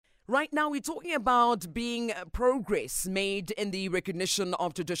Right now, we're talking about being progress made in the recognition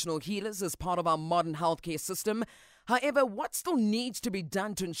of traditional healers as part of our modern healthcare system. However, what still needs to be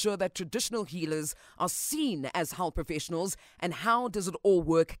done to ensure that traditional healers are seen as health professionals, and how does it all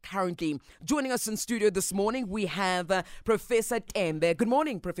work currently? Joining us in studio this morning, we have Professor Tembe. Good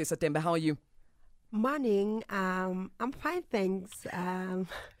morning, Professor Tembe. How are you? Morning. I'm fine, thanks.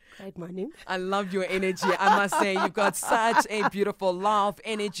 Great morning. I love your energy. I must say, you've got such a beautiful laugh,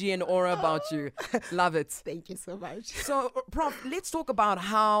 energy, and aura about you. Love it. Thank you so much. So, Prof, let's talk about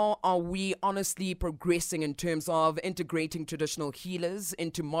how are we honestly progressing in terms of integrating traditional healers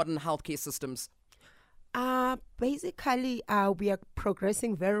into modern healthcare systems? Basically, we are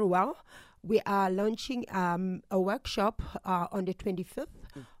progressing very well. We are launching a workshop on the 25th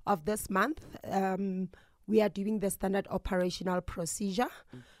of this month. We are doing the standard operational procedure,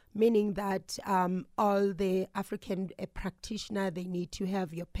 meaning that all the African practitioner, they need to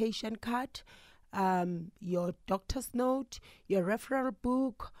have your patient card, your doctor's note, your referral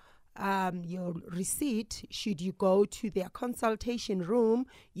book, your receipt. Should you go to their consultation room,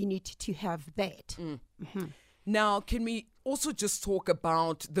 you need to have that. Now, can we also just talk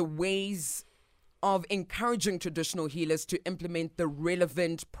about the ways of encouraging traditional healers to implement the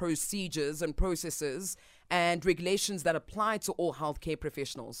relevant procedures and processes and regulations that apply to all healthcare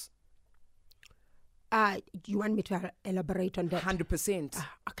professionals? Do you want me to elaborate on that? 100%.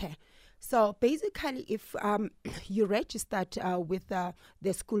 Okay. So basically, if you registered with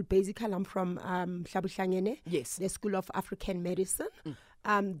the school, basically I'm from Hlabuhlangene, Yes. the School of African Medicine.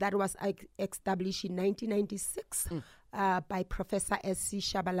 That was established in 1996 by Professor S.C.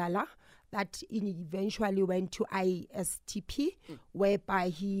 Shabalala. That eventually went to ISTP, whereby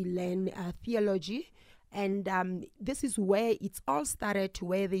he learned theology. And this is where it's all started,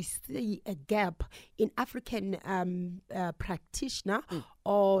 where they see a gap in African practitioner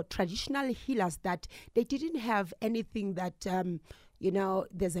or traditional healers, that they didn't have anything that,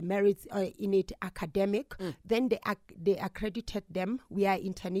 there's a merit in it academic. Then they accredited them. We are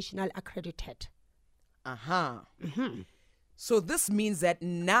international accredited. So this means that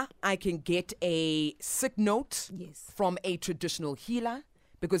now I can get a sick note Yes. from a traditional healer,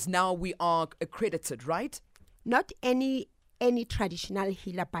 because now we are accredited, right? Not any traditional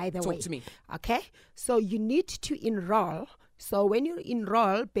healer, by the way. Talk to me. Okay? So you need to enroll. So when you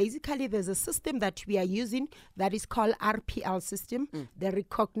enroll, basically there's a system that we are using that is called RPL system, the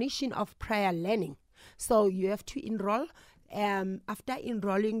recognition of prior learning. So you have to enroll. After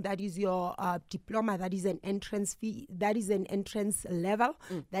enrolling, that is your diploma, that is an entrance fee, that is an entrance level,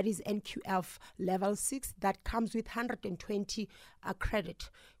 that is NQF level 6, that comes with 120 credit.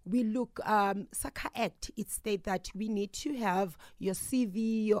 We look, SACA Act, it states that we need to have your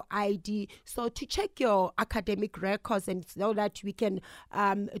CV, your ID, so to check your academic records and so that we can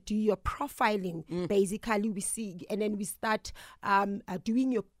do your profiling. Basically, we see, and then we start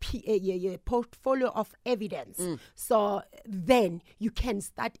doing your portfolio of evidence. So then you can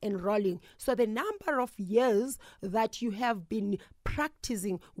start enrolling. So the number of years that you have been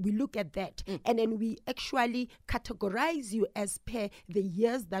practicing, we look at that, and then we actually categorize you as per the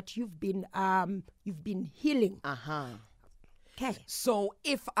years that you've been healing. Okay. So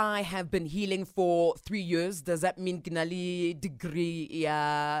if I have been healing for 3 years, does that mean ginali degree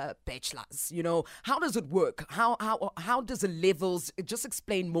bachelor's? How does it work? How does the levels? Just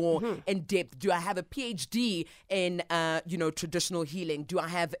explain more in depth. Do I have a PhD in traditional healing? Do I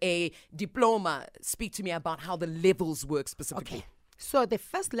have a diploma? Speak to me about how the levels work specifically. Okay. So the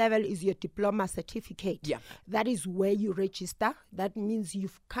first level is your diploma certificate. Yeah. That is where you register. That means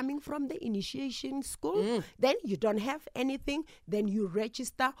you're coming from the initiation school. Then you don't have anything. Then you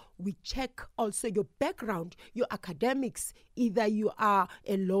register. We check also your background, your academics. Either you are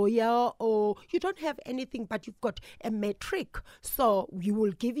a lawyer or you don't have anything, but you've got a metric. So we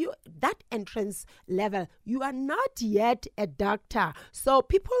will give you that entrance level. You are not yet a doctor. So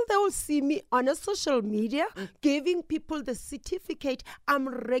people, they will see me on a social media giving people the certificate. I'm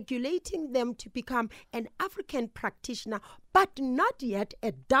regulating them to become an African practitioner, but not yet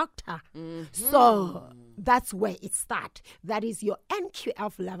a doctor. So that's where it starts. That is your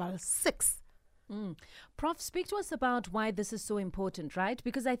NQF level 6. Prof, speak to us about why this is so important, right?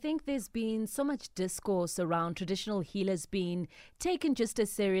 Because I think there's been so much discourse around traditional healers being taken just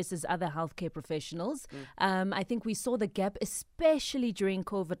as serious as other healthcare professionals. I think we saw the gap, especially during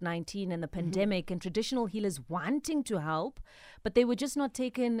COVID-19 and the pandemic, and traditional healers wanting to help, but they were just not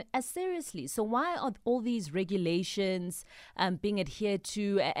taken as seriously. So why are all these regulations being adhered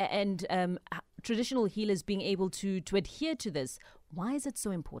to, and traditional healers being able to adhere to this? Why is it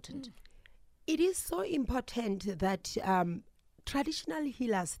so important? It is so important that traditional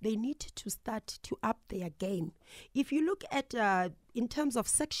healers, they need to start to up their game. If you look at, in terms of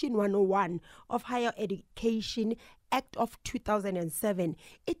Section 101 of Higher Education Act of 2007,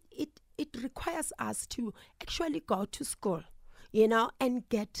 it requires us to actually go to school, and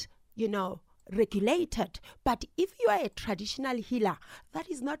get, regulated. But if you are a traditional healer that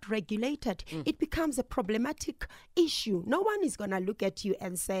is not regulated, it becomes a problematic issue. No one is going to look at you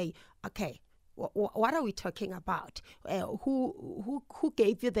and say, okay, what are we talking about? Who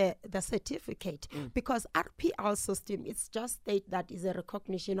gave you the certificate? Because RPL system, it's just state that is a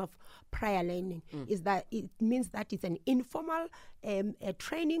recognition of prior learning. Is that it means that it's an informal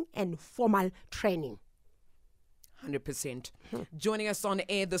training and formal training. 100%. Joining us on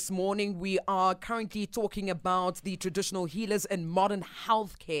air this morning, we are currently talking about the traditional healers in modern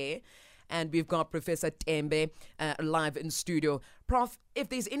healthcare. And we've got Professor Tembe live in studio. Prof, if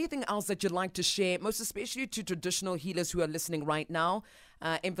there's anything else that you'd like to share, most especially to traditional healers who are listening right now,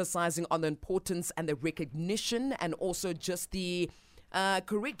 emphasizing on the importance and the recognition and also just the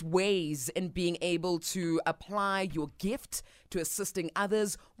correct ways in being able to apply your gift to assisting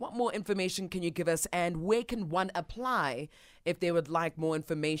others. What more information can you give us, and where can one apply if they would like more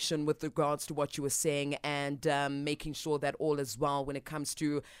information with regards to what you were saying, and making sure that all is well when it comes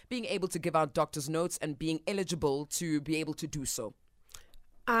to being able to give out doctor's notes and being eligible to be able to do so?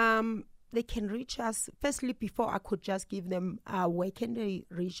 They can reach us. Firstly, before I could just give them where can they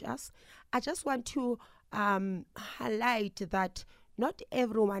reach us, I just want to highlight that not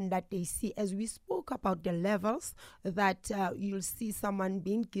everyone that they see, as we spoke about the levels, that you'll see someone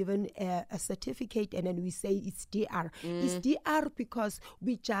being given a certificate and then we say it's DR. It's DR because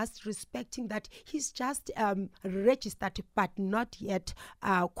we just respecting that he's just registered but not yet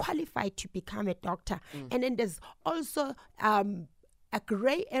qualified to become a doctor. And then there's also a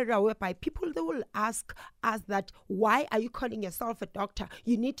gray area whereby people, they will ask us that, why are you calling yourself a doctor?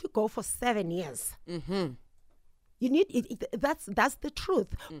 You need to go for 7 years. You need it, that's the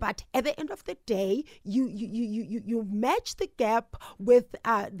truth. But at the end of the day, you match the gap with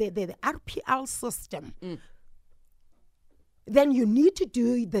the RPL system. Then you need to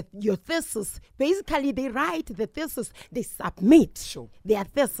do your thesis. Basically, they write the thesis, they submit their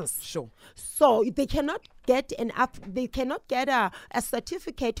thesis. So they cannot get a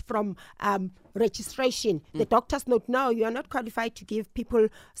certificate from registration. The doctor's note, no, you are not qualified to give people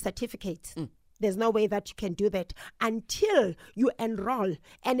certificates. There's no way that you can do that until you enroll,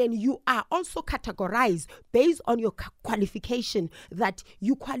 and then you are also categorized based on your qualification that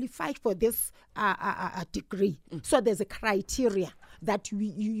you qualify for this degree. So there's a criteria that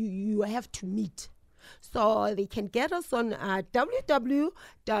you have to meet. So they can get us on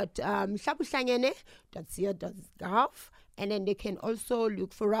www.mhlabuhlangene.co.gov, and then they can also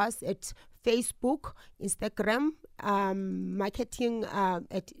look for us at Facebook, Instagram, marketing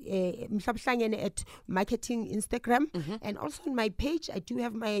at Mhlabuhlangene at marketing Instagram, and also on my page. I do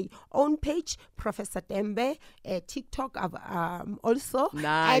have my own page, Professor Tembe, TikTok. Also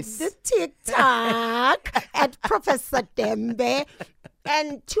nice. At the TikTok at Professor Tembe.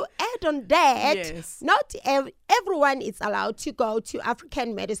 And to add on that, not everyone is allowed to go to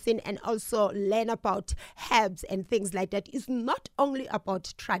African medicine and also learn about herbs and things like that. It's not only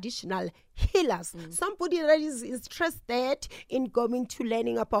about traditional healers. Somebody that is interested in going to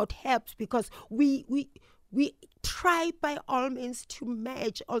learning about herbs, because we try by all means to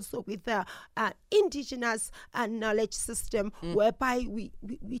merge also with the indigenous knowledge system, whereby we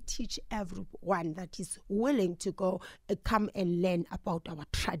teach everyone that is willing to go come and learn about our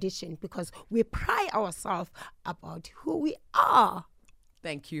tradition, because we pride ourselves about who we are.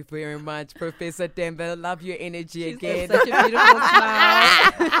 Thank you very much, Professor Tembe. Love your energy again. Such a beautiful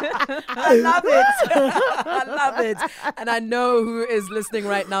smile. I love it. I love it. And I know who is listening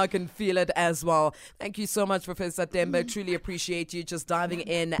right now can feel it as well. Thank you so much, Professor Tembe. Truly appreciate you just diving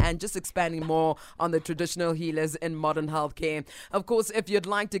in and just expanding more on the traditional healers in modern healthcare. Of course, if you'd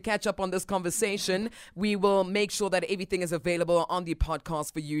like to catch up on this conversation, we will make sure that everything is available on the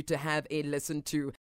podcast for you to have a listen to.